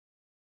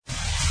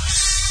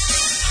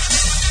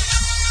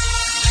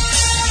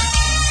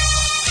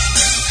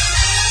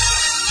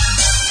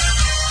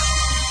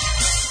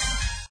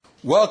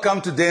Welcome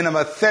to day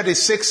number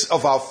 36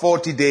 of our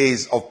 40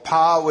 days of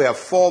power. We have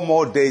 4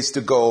 more days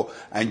to go.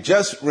 And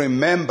just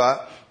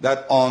remember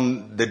that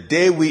on the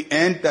day we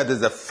end, that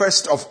is the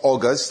 1st of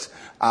August,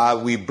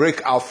 we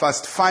break our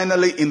fast.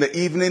 Finally, in the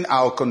evening,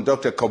 I'll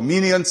conduct a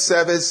communion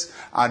service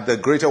at the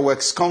Greater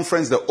Works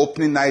Conference, the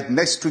opening night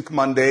next week,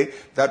 Monday.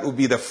 That will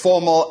be the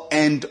formal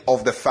end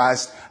of the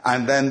fast,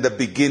 and then the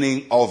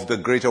beginning of the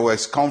Greater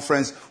Works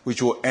Conference,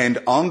 which will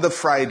end on the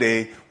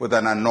Friday with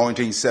an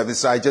anointing service.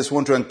 So I just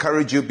want to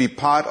encourage you, be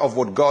part of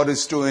what God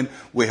is doing.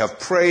 We have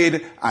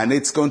prayed, and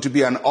it's going to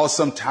be an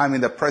awesome time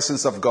in the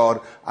presence of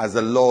God as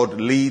the Lord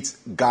leads,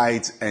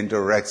 guides, and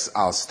directs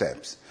our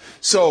steps.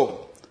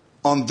 So,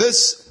 on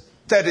this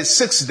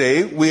 36th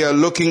day, we are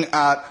looking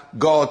at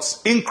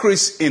God's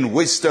increase in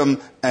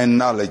wisdom and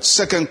knowledge.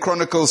 2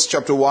 Chronicles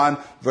chapter 1,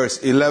 verse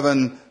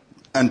 11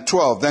 and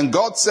 12. Then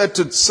God said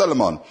to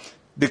Solomon,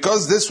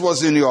 because this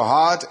was in your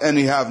heart, and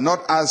you have not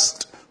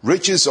asked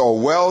riches or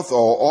wealth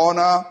or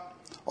honor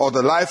or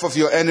the life of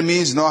your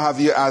enemies, nor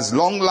have you asked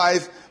long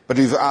life, but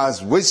you've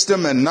asked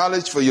wisdom and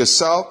knowledge for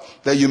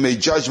yourself, that you may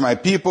judge my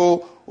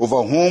people,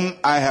 over whom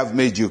I have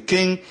made you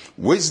king.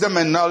 Wisdom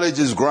and knowledge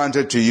is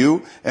granted to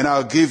you, and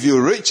I'll give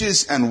you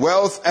riches and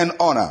wealth and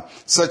honor,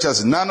 such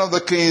as none of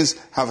the kings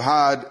have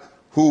had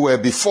who were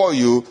before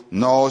you,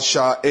 nor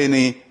shall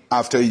any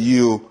after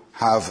you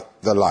have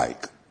the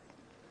like.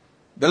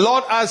 The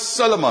Lord asked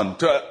Solomon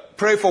to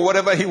pray for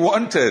whatever he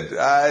wanted.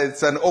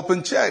 It's an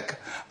open check.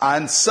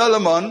 And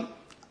Solomon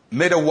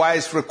made a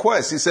wise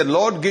request. He said,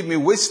 Lord, give me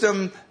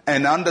wisdom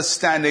and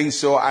understanding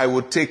so I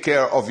would take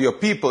care of your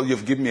people.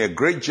 You've given me a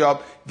great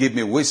job. Give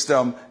me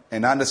wisdom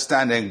and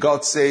understanding.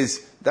 God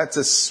says that's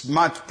a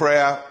smart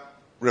prayer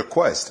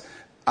request.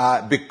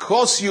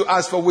 Because you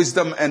asked for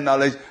wisdom and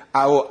knowledge,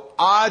 I will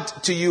add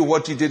to you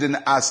what you didn't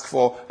ask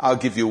for. I'll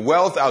give you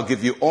wealth. I'll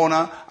give you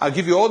honor. I'll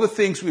give you all the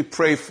things we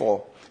pray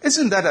for.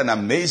 Isn't that an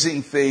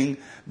amazing thing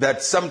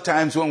that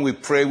sometimes when we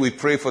pray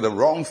for the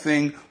wrong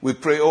thing. We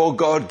pray, oh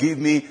God, give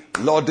me,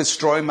 Lord,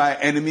 destroy my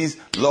enemies.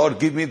 Lord,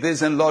 give me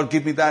this and Lord,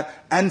 give me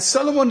that. And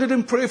Solomon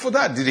didn't pray for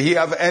that. Did he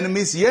have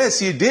enemies? Yes,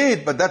 he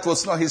did. But that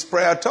was not his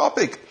prayer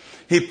topic.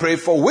 He prayed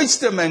for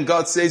wisdom, and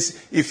God says,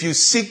 if you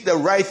seek the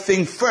right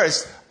thing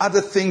first,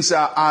 other things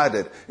are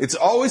added. It's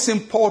always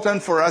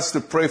important for us to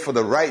pray for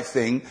the right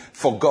thing,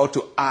 for God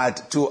to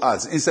add to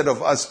us, instead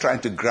of us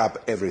trying to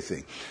grab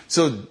everything.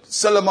 So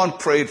Solomon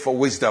prayed for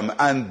wisdom,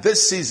 and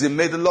this season,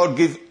 may the Lord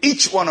give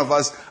each one of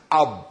us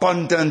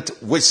abundant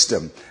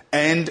wisdom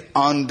and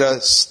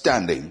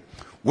understanding.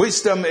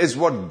 Wisdom is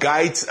what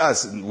guides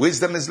us.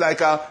 Wisdom is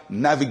like a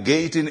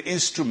navigating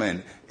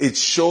instrument. It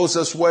shows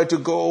us where to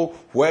go,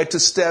 where to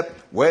step,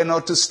 where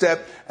not to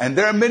step. And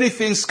there are many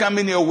things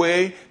coming your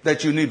way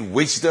that you need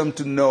wisdom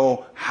to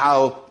know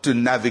how to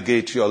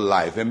navigate your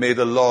life. And may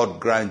the Lord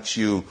grant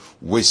you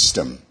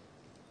wisdom.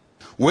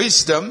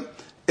 Wisdom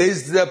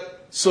is the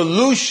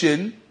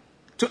solution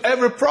to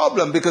every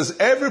problem, because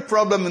every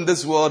problem in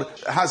this world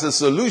has a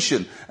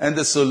solution. And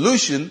the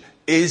solution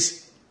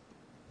is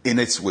in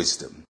its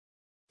wisdom.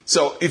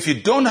 So if you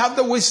don't have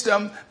the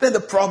wisdom, then the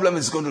problem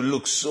is going to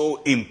look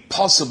so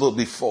impossible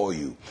before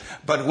you.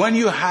 But when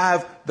you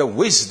have the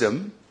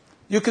wisdom,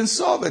 you can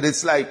solve it.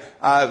 It's like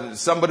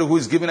somebody who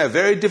is given a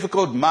very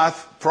difficult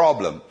math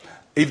problem.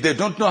 If they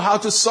don't know how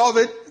to solve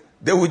it,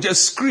 they will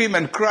just scream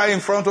and cry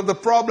in front of the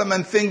problem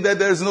and think that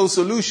there's no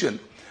solution.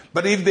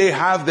 But if they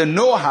have the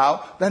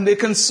know-how, then they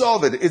can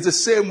solve it. It's the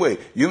same way.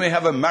 You may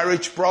have a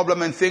marriage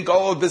problem and think,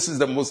 oh, this is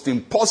the most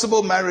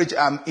impossible marriage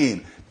I'm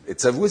in.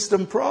 It's a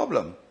wisdom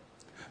problem.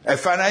 A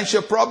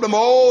financial problem,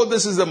 oh,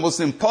 this is the most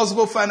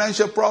impossible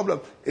financial problem.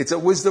 It's a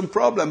wisdom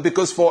problem,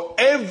 because for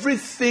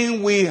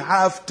everything we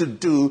have to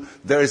do,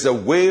 there is a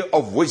way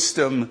of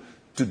wisdom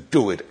to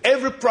do it.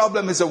 Every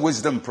problem is a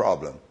wisdom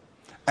problem.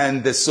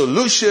 And the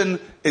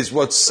solution is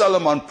what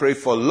Solomon prayed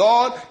for.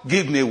 Lord,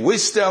 give me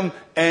wisdom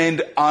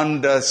and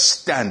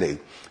understanding.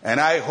 And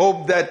I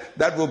hope that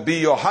that will be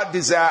your heart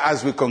desire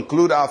as we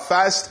conclude our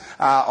fast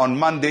on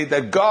Monday,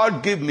 that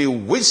God give me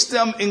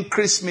wisdom,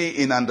 increase me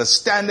in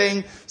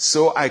understanding,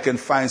 so I can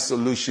find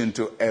solution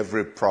to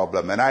every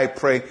problem. And I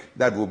pray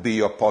that will be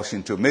your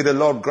portion too. May the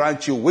Lord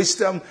grant you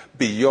wisdom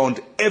beyond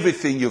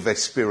everything you've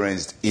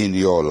experienced in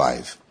your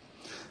life.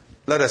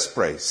 Let us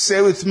pray.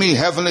 Say with me,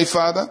 Heavenly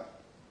Father,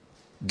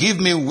 give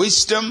me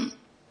wisdom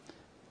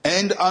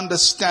and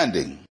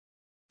understanding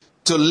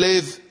to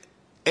live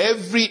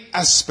every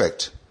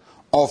aspect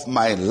of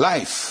my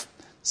life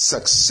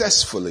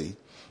successfully,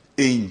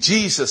 in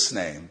Jesus'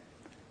 name.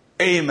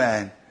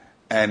 Amen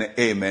and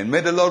amen.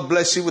 May the Lord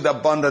bless you with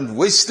abundant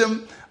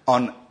wisdom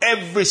on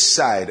every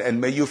side, and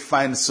may you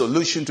find a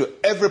solution to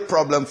every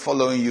problem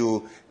following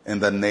you in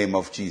the name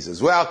of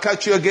Jesus. Well, I'll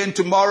catch you again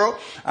tomorrow.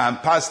 I'm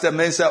Pastor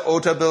Mensa,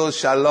 Otabil.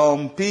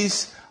 Shalom,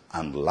 peace,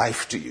 and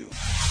life to you.